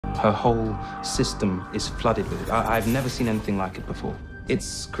Her whole system is flooded with it. I've never seen anything like it before.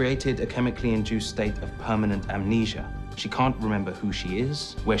 It's created a chemically induced state of permanent amnesia. She can't remember who she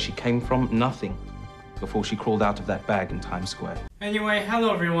is, where she came from, nothing, before she crawled out of that bag in Times Square. Anyway,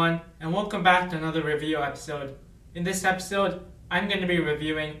 hello everyone, and welcome back to another review episode. In this episode, I'm going to be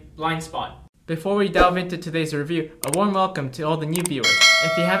reviewing Blindspot. Before we delve into today's review, a warm welcome to all the new viewers.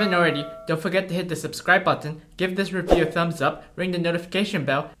 If you haven't already, don't forget to hit the subscribe button, give this review a thumbs up, ring the notification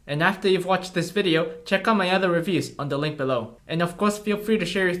bell, and after you've watched this video, check out my other reviews on the link below. And of course, feel free to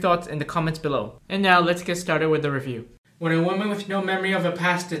share your thoughts in the comments below. And now, let's get started with the review. When a woman with no memory of a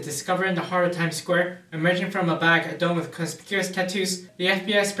past is discovered in the heart of Times Square, emerging from a bag adorned with conspicuous tattoos, the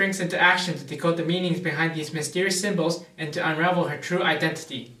FBI springs into action to decode the meanings behind these mysterious symbols and to unravel her true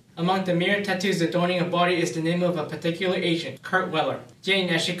identity. Among the myriad tattoos adorning her body is the name of a particular agent, Kurt Weller. Jane,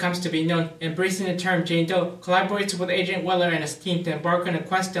 as she comes to be known, embracing the term Jane Doe, collaborates with Agent Weller and his team to embark on a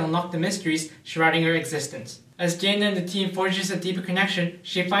quest to unlock the mysteries shrouding her existence. As Jane and the team forges a deeper connection,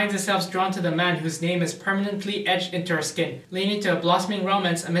 she finds herself drawn to the man whose name is permanently etched into her skin, leading to a blossoming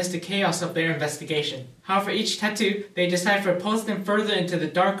romance amidst the chaos of their investigation. However, each tattoo they decipher pulls them further into the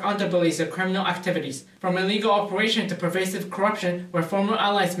dark underbellies of criminal activities, from illegal operation to pervasive corruption where former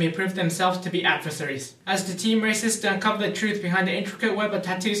allies may prove themselves to be adversaries. As the team races to uncover the truth behind the intricate web of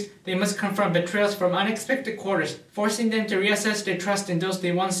tattoos, they must confront betrayals from unexpected quarters, forcing them to reassess their trust in those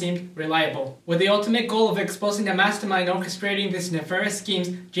they once seemed reliable. With the ultimate goal of exposing the mastermind orchestrating these nefarious schemes,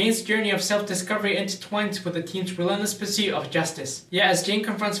 Jane's journey of self-discovery intertwines with the team's relentless pursuit of justice. Yet as Jane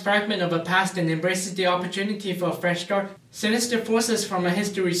confronts fragments of her past and embraces the opportunity for a fresh start, sinister forces from her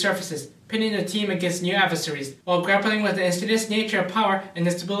history surfaces, pitting the team against new adversaries, while grappling with the insidious nature of power and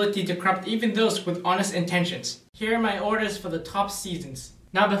its ability to corrupt even those with honest intentions. Here are my orders for the top seasons.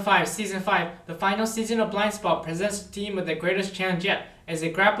 Number 5, Season 5, the final season of Blindspot presents the team with their greatest challenge yet, as they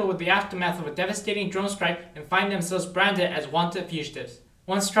grapple with the aftermath of a devastating drone strike and find themselves branded as wanted fugitives.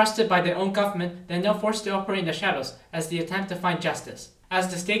 Once trusted by their own government, they're now forced to operate in the shadows as they attempt to find justice. As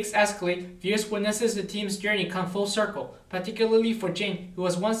the stakes escalate, viewers witnesses the team's journey come full circle, particularly for Jane, who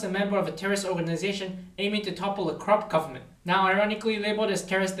was once a member of a terrorist organization aiming to topple a corrupt government. Now ironically labeled as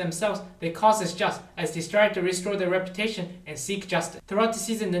terrorists themselves, their cause is just, as they strive to restore their reputation and seek justice. Throughout the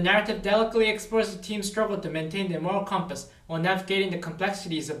season, the narrative delicately explores the team's struggle to maintain their moral compass while navigating the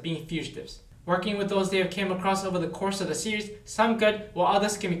complexities of being fugitives. Working with those they have came across over the course of the series, some good, while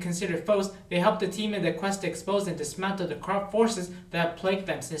others can be considered foes, they help the team in their quest to expose and dismantle the corrupt forces that have plagued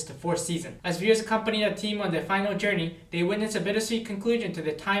them since the 4th season. As viewers accompany the team on their final journey, they witness a bittersweet conclusion to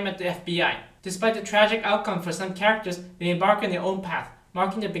their time at the FBI. Despite the tragic outcome for some characters, they embark on their own path,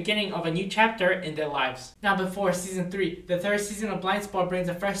 marking the beginning of a new chapter in their lives. Number 4, Season 3, the 3rd season of Blindspot brings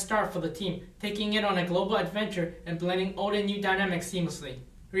a fresh start for the team, taking it on a global adventure and blending old and new dynamics seamlessly.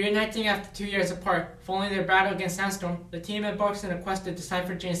 Reuniting after 2 years apart, following their battle against Sandstorm, the team embarks on a quest to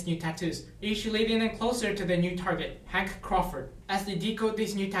decipher Jane's new tattoos, each leading them closer to their new target, Hank Crawford. As they decode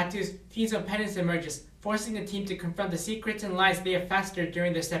these new tattoos, themes of penance emerges, forcing the team to confront the secrets and lies they have fostered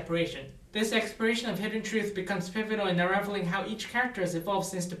during their separation. This exploration of hidden truth becomes pivotal in unraveling how each character has evolved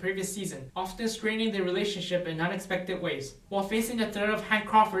since the previous season, often straining their relationship in unexpected ways. While facing the threat of Hank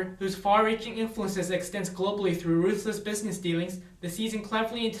Crawford, whose far-reaching influences extends globally through ruthless business dealings, the season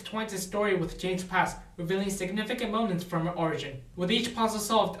cleverly intertwines its story with Jane's past, revealing significant moments from her origin. With each puzzle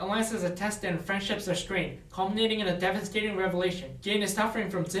solved, alliances are tested and friendships are strained, culminating in a devastating revelation. Jane is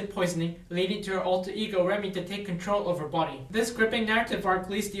suffering from zit poisoning, leading to her alter ego Remy to take control of her body. This gripping narrative arc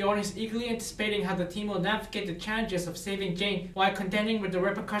leaves the audience eagerly anticipating how the team will navigate the challenges of saving Jane while contending with the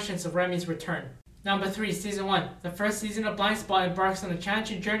repercussions of Remy's return. Number 3, Season 1. The 1st season of Blindspot embarks on a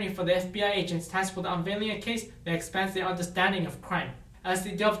challenging journey for the FBI agents tasked with unveiling a case that expands their understanding of crime. As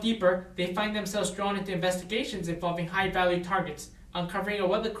they delve deeper, they find themselves drawn into investigations involving high-value targets, uncovering a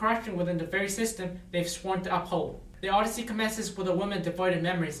web of corruption within the very system they've sworn to uphold. The odyssey commences with a woman devoid of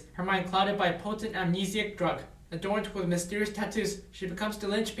memories, her mind clouded by a potent amnesiac drug. Adorned with mysterious tattoos, she becomes the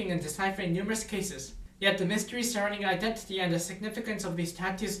linchpin in deciphering numerous cases. Yet the mystery surrounding identity and the significance of these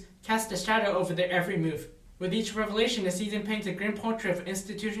tattoos cast a shadow over their every move. With each revelation, the season paints a grim portrait of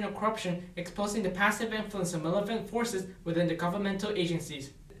institutional corruption, exposing the passive influence of malevolent forces within the governmental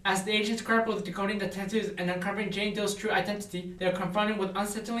agencies. As the agents grapple with decoding the tattoos and uncovering Jane Doe's true identity, they are confronted with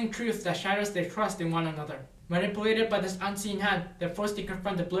unsettling truths that shatters their trust in one another. Manipulated by this unseen hand, they're forced to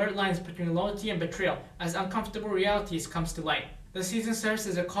confront the blurred lines between loyalty and betrayal as uncomfortable realities comes to light. The season serves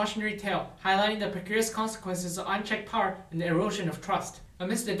as a cautionary tale, highlighting the precarious consequences of unchecked power and the erosion of trust.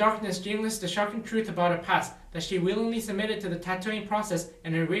 Amidst the darkness, Jane learns the shocking truth about her past, that she willingly submitted to the tattooing process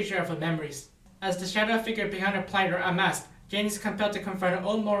and erasure of her memories. As the shadow figure behind her plight are unmasked, Jane is compelled to confront her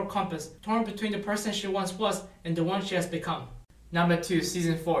own moral compass, torn between the person she once was and the one she has become. Number 2,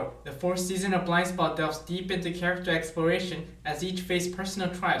 Season 4. The 4th season of Blindspot delves deep into character exploration as each face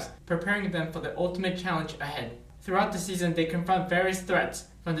personal trials, preparing them for the ultimate challenge ahead. Throughout the season, they confront various threats,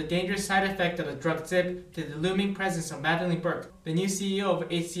 from the dangerous side effect of the drug Zip to the looming presence of Madeline Burke, the new CEO of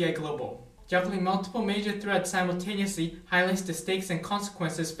HCI Global. Juggling multiple major threats simultaneously highlights the stakes and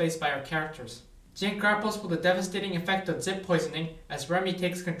consequences faced by our characters. Jane grapples with the devastating effect of Zip poisoning as Remy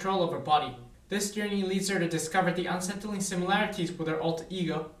takes control of her body. This journey leads her to discover the unsettling similarities with her alter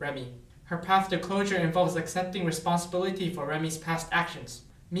ego, Remy. Her path to closure involves accepting responsibility for Remy's past actions.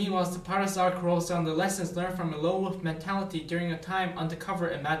 Meanwhile, Zapata's arc rolls on the lessons learned from a lone wolf mentality during a time undercover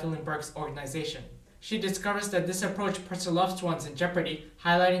in Madeline Burke's organization. She discovers that this approach puts her loved ones in jeopardy,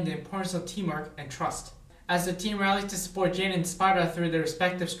 highlighting the importance of teamwork and trust. As the team rallies to support Jane and Spada through their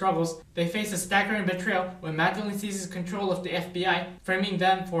respective struggles, they face a staggering betrayal when Madeline seizes control of the FBI, framing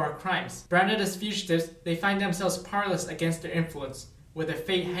them for her crimes. Branded as fugitives, they find themselves powerless against their influence, with their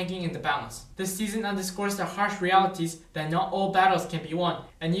fate hanging in the balance. This season underscores the harsh realities that not all battles can be won,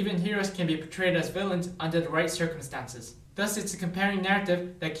 and even heroes can be portrayed as villains under the right circumstances. Thus, it's a compelling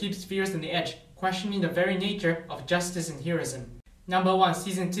narrative that keeps viewers on the edge, questioning the very nature of justice and heroism. Number 1,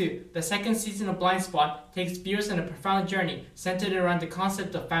 Season 2. The 2nd season of Blindspot takes viewers on a profound journey centered around the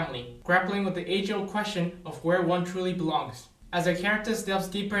concept of family, grappling with the age-old question of where one truly belongs. As our characters delve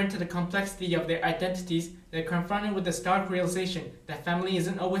deeper into the complexity of their identities, they're confronted with the stark realization that family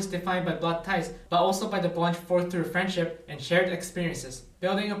isn't always defined by blood ties, but also by the bond forged through friendship and shared experiences.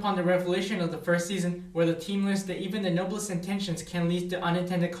 Building upon the revelation of the 1st season, where the team learns that even the noblest intentions can lead to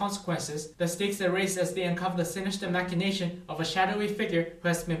unintended consequences, the stakes are raised as they uncover the sinister machination of a shadowy figure who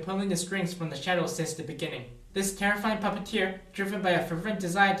has been pulling the strings from the shadows since the beginning. This terrifying puppeteer, driven by a fervent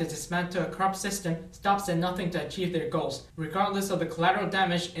desire to dismantle a corrupt system, stops at nothing to achieve their goals, regardless of the collateral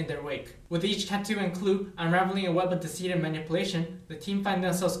damage in their wake. With each tattoo and clue unraveling a web of deceit and manipulation, the team find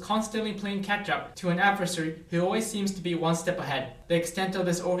themselves constantly playing catch-up to an adversary who always seems to be one step ahead. The extent of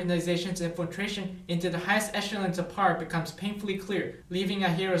this organization's infiltration into the highest echelons of power becomes painfully clear, leaving our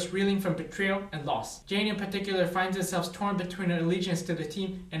heroes reeling from betrayal and loss. Jane in particular finds herself torn between her allegiance to the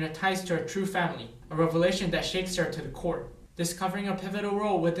team and her ties to her true family, a revelation that shakes her to the core. Discovering a pivotal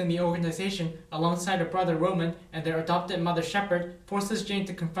role within the organization alongside her brother Roman and their adopted mother Shepard forces Jane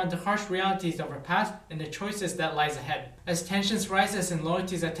to confront the harsh realities of her past and the choices that lies ahead. As tensions rises and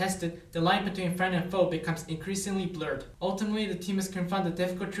loyalties are tested, the line between friend and foe becomes increasingly blurred. Ultimately, the team must confront the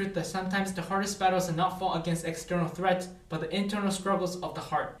difficult truth that sometimes the hardest battles are not fought against external threats, but the internal struggles of the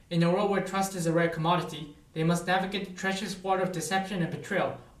heart. In a world where trust is a rare commodity, they must navigate the treacherous water of deception and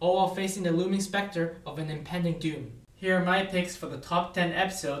betrayal, all while facing the looming specter of an impending doom. Here are my picks for the top 10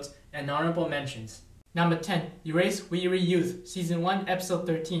 episodes and honorable mentions. Number 10. Erase Weary Youth, Season 1, Episode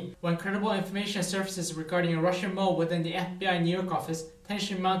 13. When credible information surfaces regarding a Russian mole within the FBI New York office,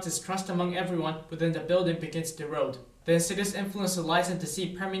 tension mounts as trust among everyone within the building begins to erode. The insidious influence of lies and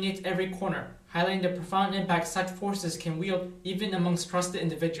deceit permeates every corner, highlighting the profound impact such forces can wield even amongst trusted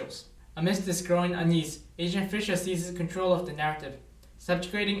individuals. Amidst this growing unease, Agent Fisher seizes control of the narrative,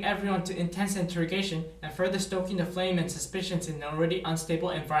 subjugating everyone to intense interrogation and further stoking the flame and suspicions in an already unstable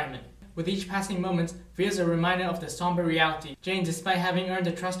environment. With each passing moment, viewers are reminded of the somber reality. Jane, despite having earned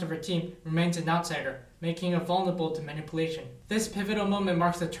the trust of her team, remains an outsider, making her vulnerable to manipulation. This pivotal moment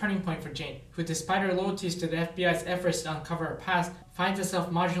marks a turning point for Jane, who despite her loyalties to the FBI's efforts to uncover her past, finds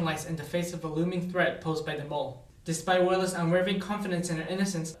herself marginalized in the face of a looming threat posed by the mole. Despite Willow's unwavering confidence in her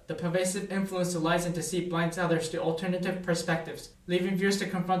innocence, the pervasive influence of lies and deceit blinds others to alternative perspectives, leaving viewers to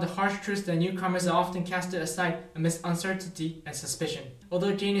confront the harsh truths that newcomers are often casted aside amidst uncertainty and suspicion.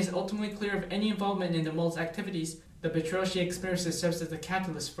 Although Jane is ultimately clear of any involvement in the mole's activities, the betrayal she experiences serves as a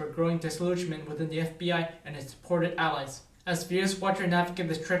catalyst for growing disillusionment within the FBI and its purported allies. As viewers watch her navigate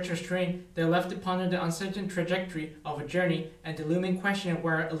this treacherous terrain, they are left to ponder the uncertain trajectory of her journey and the looming question of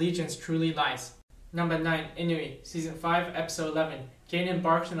where her allegiance truly lies. Number 9. Inui, Season 5, Episode 11. Jane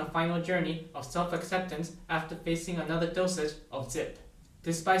embarks on a final journey of self-acceptance after facing another dosage of Zip.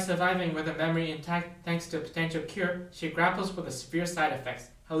 Despite surviving with her memory intact thanks to a potential cure, she grapples with the severe side effects,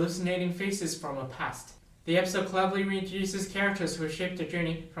 hallucinating faces from her past. The episode cleverly reintroduces characters who shaped her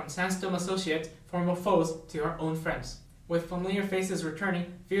journey from Sandstorm associates, former foes, to her own friends. With familiar faces returning,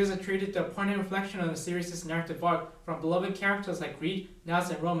 viewers are treated to a poignant reflection on the series' narrative arc, from beloved characters like Reed, Naz,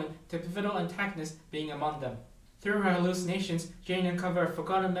 and Roman to pivotal antagonists being among them. Through her hallucinations, Jane uncovers a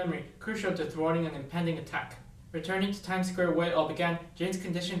forgotten memory crucial to thwarting an impending attack. Returning to Times Square where it all began, Jane's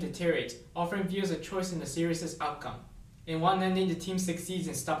condition deteriorates, offering viewers a choice in the series' outcome. In one ending, the team succeeds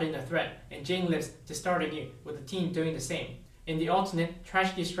in stopping the threat, and Jane lives to start anew, with the team doing the same. In the alternate,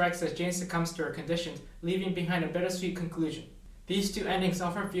 tragedy strikes as Jane succumbs to her conditions, leaving behind a bittersweet conclusion. These two endings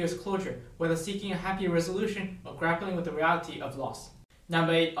offer viewers closure, whether seeking a happy resolution or grappling with the reality of loss.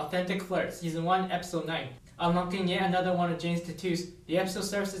 Number 8. Authentic Flirt, Season 1, Episode 9. Unlocking yet another one of Jane's tattoos, the episode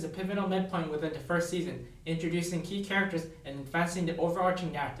serves as a pivotal midpoint within the first season, introducing key characters and advancing the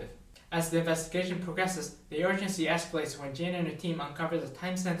overarching narrative. As the investigation progresses, the urgency escalates when Jane and her team uncover the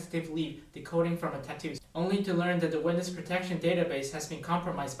time-sensitive lead decoding from her tattoos, only to learn that the witness protection database has been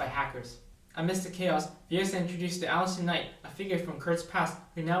compromised by hackers. Amidst the chaos, viewers are introduced to Allison Knight, a figure from Kurt's past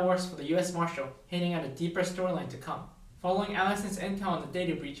who now works for the U.S. Marshal, hinting at a deeper storyline to come. Following Allison's intel on the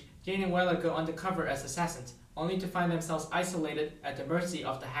data breach, Jane and Weller go undercover as assassins, only to find themselves isolated at the mercy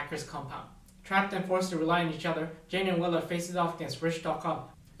of the hackers' compound. Trapped and forced to rely on each other, Jane and Weller face it off against Rich.com,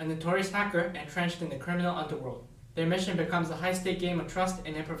 a notorious hacker entrenched in the criminal underworld. Their mission becomes a high-stake game of trust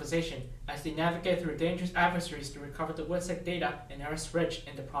and improvisation, as they navigate through dangerous adversaries to recover the WITSEC data and arrest Rich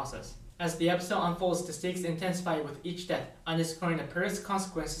in the process. As the episode unfolds, the stakes intensify with each death, underscoring the perilous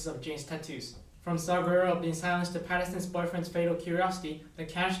consequences of Jane's tattoos. From Sarguro being silenced to Patterson's boyfriend's fatal curiosity, the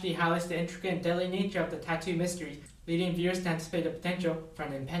casualty highlights the intricate and deadly nature of the tattoo mystery, leading viewers to anticipate the potential for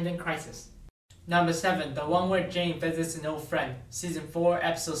an impending crisis. Number 7. The One Where Jane Visits an Old Friend, Season 4,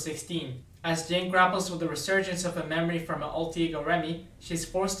 Episode 16. As Jane grapples with the resurgence of a memory from her alter ego Remy, she is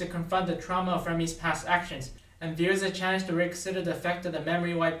forced to confront the trauma of Remy's past actions, and viewers are challenged to reconsider the effect of the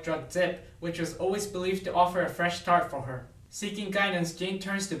memory wipe drug Zip, which was always believed to offer a fresh start for her. Seeking guidance, Jane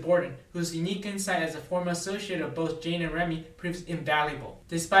turns to Borden, whose unique insight as a former associate of both Jane and Remy proves invaluable.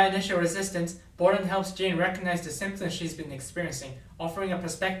 Despite initial resistance, Borden helps Jane recognize the symptoms she's been experiencing, offering a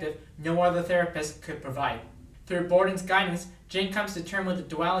perspective no other therapist could provide. Through Borden's guidance, Jane comes to terms with the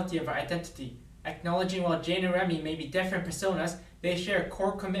duality of her identity. Acknowledging while Jane and Remy may be different personas, they share a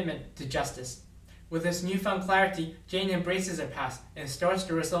core commitment to justice. With this newfound clarity, Jane embraces her past and starts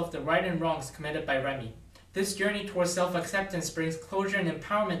to resolve the right and wrongs committed by Remy. This journey towards self-acceptance brings closure and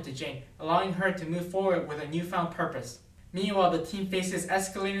empowerment to Jane, allowing her to move forward with a newfound purpose. Meanwhile, the team faces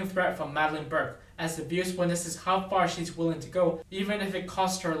escalating threat from Madeline Burke, as the viewers witnesses how far she's willing to go, even if it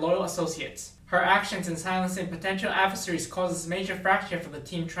costs her loyal associates. Her actions in silencing potential adversaries causes major fracture for the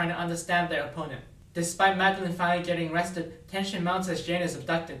team trying to understand their opponent. Despite Madeline finally getting arrested, tension mounts as Jane is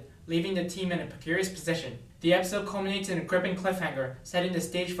abducted, leaving the team in a precarious position. The episode culminates in a gripping cliffhanger, setting the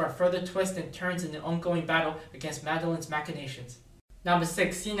stage for a further twist and turns in the ongoing battle against Madeline's machinations. Number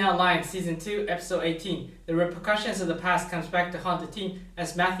 6. Senile Lion, Season 2, Episode 18. The repercussions of the past comes back to haunt the team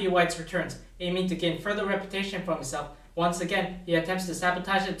as Matthew Weitz returns, aiming to gain further reputation for himself. Once again, he attempts to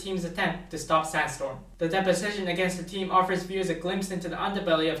sabotage the team's attempt to stop Sandstorm. The deposition against the team offers viewers a glimpse into the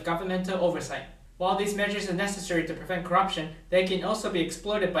underbelly of governmental oversight. While these measures are necessary to prevent corruption, they can also be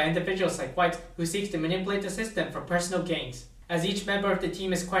exploited by individuals like White, who seeks to manipulate the system for personal gains. As each member of the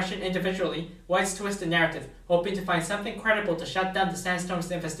team is questioned individually, White's twists the narrative, hoping to find something credible to shut down the Sandstorm's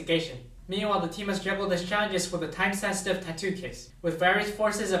investigation. Meanwhile, the team has juggled its challenges with a time-sensitive tattoo case. With various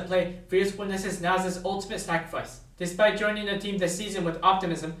forces at play, viewers witnesses Naz's ultimate sacrifice. Despite joining the team this season with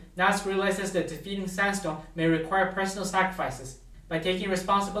optimism, Naz realizes that defeating Sandstorm may require personal sacrifices. By taking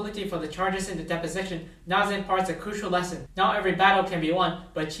responsibility for the charges in the deposition, Naz imparts a crucial lesson. Not every battle can be won,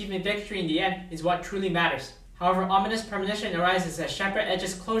 but achieving victory in the end is what truly matters. However, ominous premonition arises as Shepard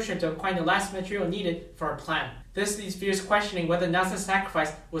edges closer to acquiring the last material needed for her plan. This leaves viewers questioning whether Naz's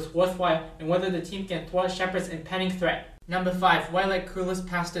sacrifice was worthwhile and whether the team can thwart Shepard's impending threat. Number 5. Why Let Clueless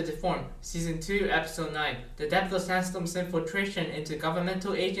Pass to Deform, Season 2, Episode 9. The depth of Sandstorm's infiltration into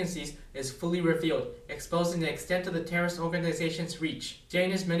governmental agencies is fully revealed, exposing the extent of the terrorist organization's reach.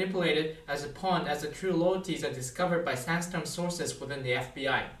 Jane is manipulated as a pawn as the true loyalties are discovered by Sandstorm sources within the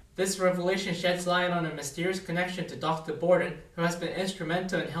FBI. This revelation sheds light on a mysterious connection to Dr. Borden, who has been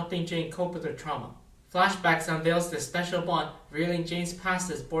instrumental in helping Jane cope with her trauma. Flashbacks unveils this special bond, revealing Jane's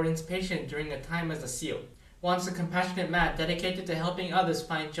past as Borden's patient during her time as a SEAL. Once a compassionate man dedicated to helping others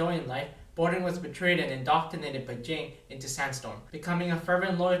find joy in life, Borden was betrayed and indoctrinated by Jane into Sandstorm, becoming a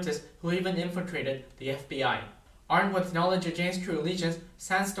fervent loyalist who even infiltrated the FBI. Armed with knowledge of Jane's true allegiance,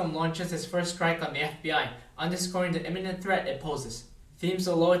 Sandstorm launches his first strike on the FBI, underscoring the imminent threat it poses. Themes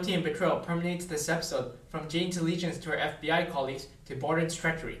of loyalty and betrayal permeates this episode, from Jane's allegiance to her FBI colleagues to Borden's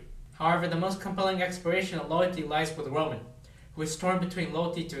treachery. However, the most compelling exploration of loyalty lies with Roman, who is torn between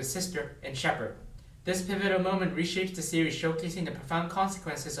loyalty to his sister and Shepard. This pivotal moment reshapes the series, showcasing the profound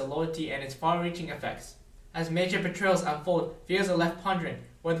consequences of loyalty and its far-reaching effects. As major betrayals unfold, viewers are left pondering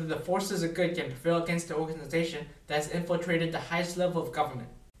whether the forces of good can prevail against the organization that has infiltrated the highest level of government.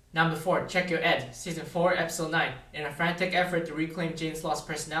 Number 4, Check Your Ed, Season 4, Episode 9. In a frantic effort to reclaim Jane's lost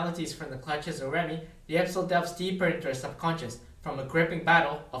personalities from the clutches of Remy, the episode delves deeper into her subconscious from a gripping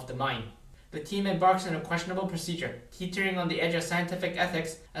battle of the mind. The team embarks on a questionable procedure, teetering on the edge of scientific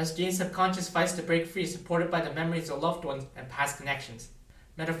ethics as Jane's subconscious fights to break free, supported by the memories of loved ones and past connections.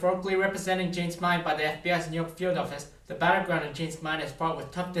 Metaphorically representing Jane's mind by the FBI's New York field office, the battleground of Jane's mind is fraught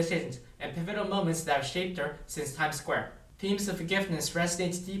with tough decisions and pivotal moments that have shaped her since Times Square. Themes of forgiveness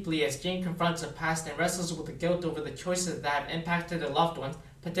resonates deeply as Jane confronts her past and wrestles with the guilt over the choices that have impacted her loved ones,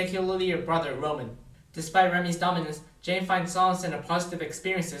 particularly her brother Roman. Despite Remy's dominance, Jane finds solace in her positive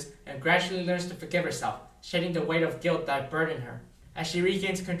experiences and gradually learns to forgive herself, shedding the weight of guilt that burdened her. As she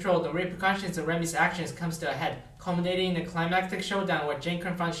regains control, the repercussions of Remy's actions comes to a head, culminating in a climactic showdown where Jane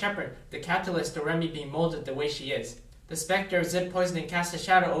confronts Shepard, the catalyst to Remy being molded the way she is. The specter of Zip poisoning casts a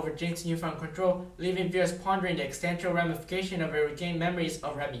shadow over Jane's newfound control, leaving viewers pondering the existential ramification of her regained memories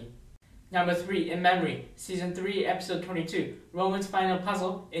of Remy. Number 3, In Memory, Season 3, Episode 22. Roman's final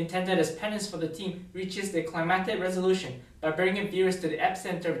puzzle, intended as penance for the team, reaches the climactic resolution by bringing viewers to the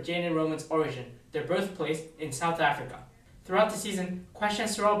epicenter of Jane and Roman's origin, their birthplace in South Africa. Throughout the season,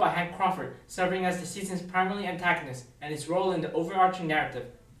 questions are raised by Hank Crawford, serving as the season's primary antagonist, and his role in the overarching narrative.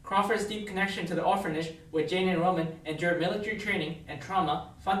 Crawford's deep connection to the orphanage, where Jane and Roman endured military training and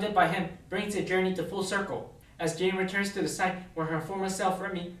trauma funded by him, brings the journey to full circle, as Jane returns to the site where her former self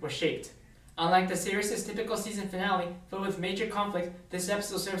Remy was shaped. Unlike the series' typical season finale, filled with major conflict, this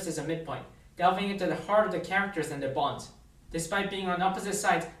episode serves as a midpoint, delving into the heart of the characters and their bonds. Despite being on opposite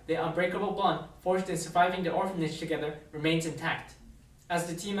sides, the unbreakable bond, forged in surviving the orphanage together, remains intact. As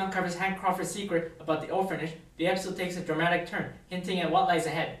the team uncovers Hank Crawford's secret about the orphanage, the episode takes a dramatic turn, hinting at what lies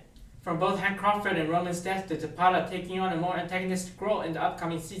ahead. From both Hank Crawford and Roman's death to Zapata taking on a more antagonistic role in the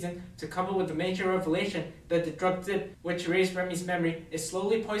upcoming season, to couple with the major revelation that the drug Zip, which erased Remy's memory, is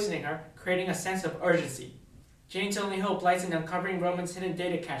slowly poisoning her, creating a sense of urgency. Jane's only hope lies in uncovering Roman's hidden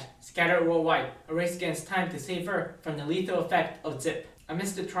data cache, scattered worldwide, a race against time to save her from the lethal effect of Zip.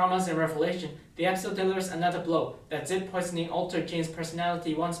 Amidst the traumas and revelation, the episode delivers another blow, that Zip poisoning altered Jane's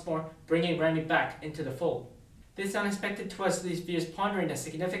personality once more, bringing Remy back into the fold. This unexpected twist leaves viewers pondering the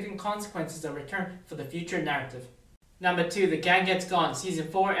significant consequences of return for the future narrative. Number 2, The Gang Gets Gone, Season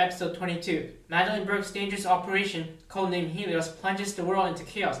 4, Episode 22. Madeline Burke's dangerous operation, codenamed Helios, plunges the world into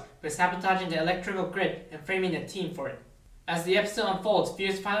chaos by sabotaging the electrical grid and framing a team for it. As the episode unfolds,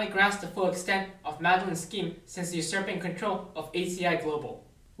 viewers finally grasp the full extent of Madeline's scheme since the usurping control of ACI Global.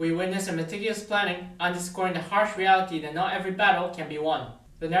 We witness her meticulous planning, underscoring the harsh reality that not every battle can be won.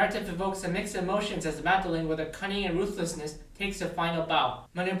 The narrative evokes a mix of emotions as Madeline, with her cunning and ruthlessness, takes her final bow,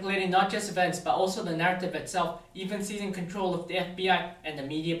 manipulating not just events but also the narrative itself, even seizing control of the FBI and the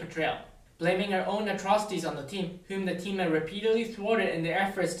media portrayal. Blaming her own atrocities on the team, whom the team had repeatedly thwarted in their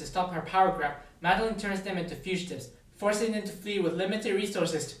efforts to stop her power grab, Madeline turns them into fugitives, forcing them to flee with limited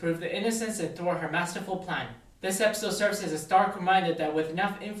resources to prove their innocence and thwart her masterful plan. This episode serves as a stark reminder that with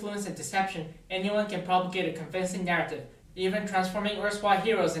enough influence and deception, anyone can propagate a convincing narrative, even transforming erstwhile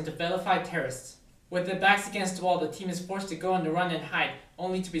heroes into vilified terrorists. With their backs against the wall, the team is forced to go on the run and hide,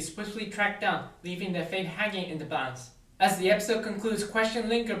 only to be swiftly tracked down, leaving their fate hanging in the balance. As the episode concludes, questions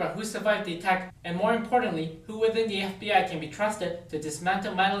linger about who survived the attack, and more importantly, who within the FBI can be trusted to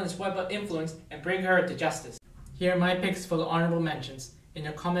dismantle Madeline's web of influence and bring her to justice. Here are my picks for the honorable mentions. In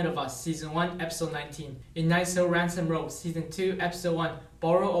A Comment of Us, Season 1, Episode 19. In Night So Ransom Rogue, Season 2, Episode 1.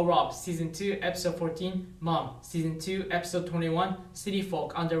 Borrow or Rob, Season 2, Episode 14. Mom, Season 2, Episode 21. City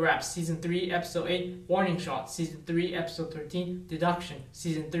Folk, Under Wraps, Season 3, Episode 8. Warning Shot, Season 3, Episode 13. Deduction,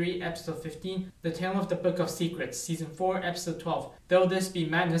 Season 3, Episode 15. The Tale of the Book of Secrets, Season 4, Episode 12. Though This Be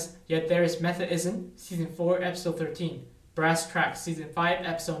Madness, Yet There Is Methodism, Season 4, Episode 13. Brass Track, Season 5,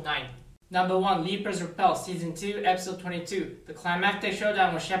 Episode 9. Number 1, Leapers Repel, Season 2, Episode 22. The climactic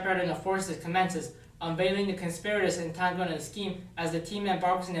showdown with Shepard and the forces commences, unveiling the conspirators entangled in the scheme as the team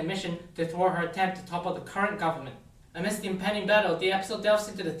embarks on a mission to thwart her attempt to topple the current government. Amidst the impending battle, the episode delves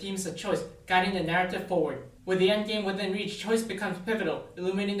into the themes of choice, guiding the narrative forward. With the endgame within reach, choice becomes pivotal,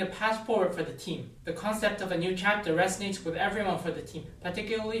 illuminating the path forward for the team. The concept of a new chapter resonates with everyone for the team,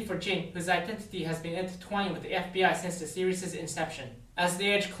 particularly for Jane, whose identity has been intertwined with the FBI since the series' inception. As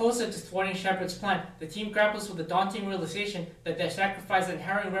they edge closer to thwarting Shepard's plan, the team grapples with the daunting realization that their sacrifice and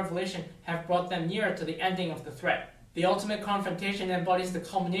harrowing revelation have brought them nearer to the ending of the threat. The ultimate confrontation embodies the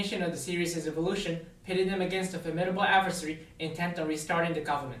culmination of the series' evolution, pitting them against a formidable adversary intent on restarting the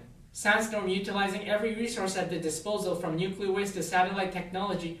government. Sandstorm utilizing every resource at their disposal, from nuclear waste to satellite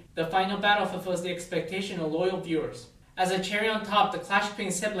technology, the final battle fulfills the expectation of loyal viewers. As a cherry on top, the clash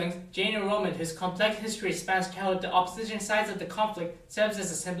between siblings, Jane and Roman, whose complex history spans childhood to opposition sides of the conflict, serves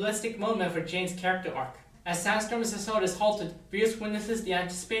as a symbolistic moment for Jane's character arc. As Sandstorm's assault is halted, viewers witnesses the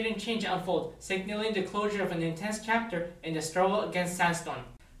anticipated change unfold, signaling the closure of an intense chapter in the struggle against Sandstorm.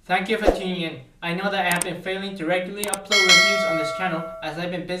 Thank you for tuning in. I know that I have been failing to regularly upload reviews on this channel as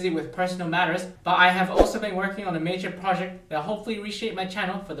I've been busy with personal matters, but I have also been working on a major project that will hopefully reshape my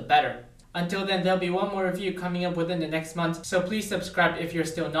channel for the better. Until then, there'll be one more review coming up within the next month, so please subscribe if you're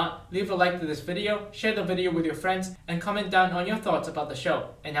still not, leave a like to this video, share the video with your friends, and comment down on your thoughts about the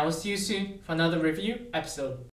show. And I will see you soon for another review episode.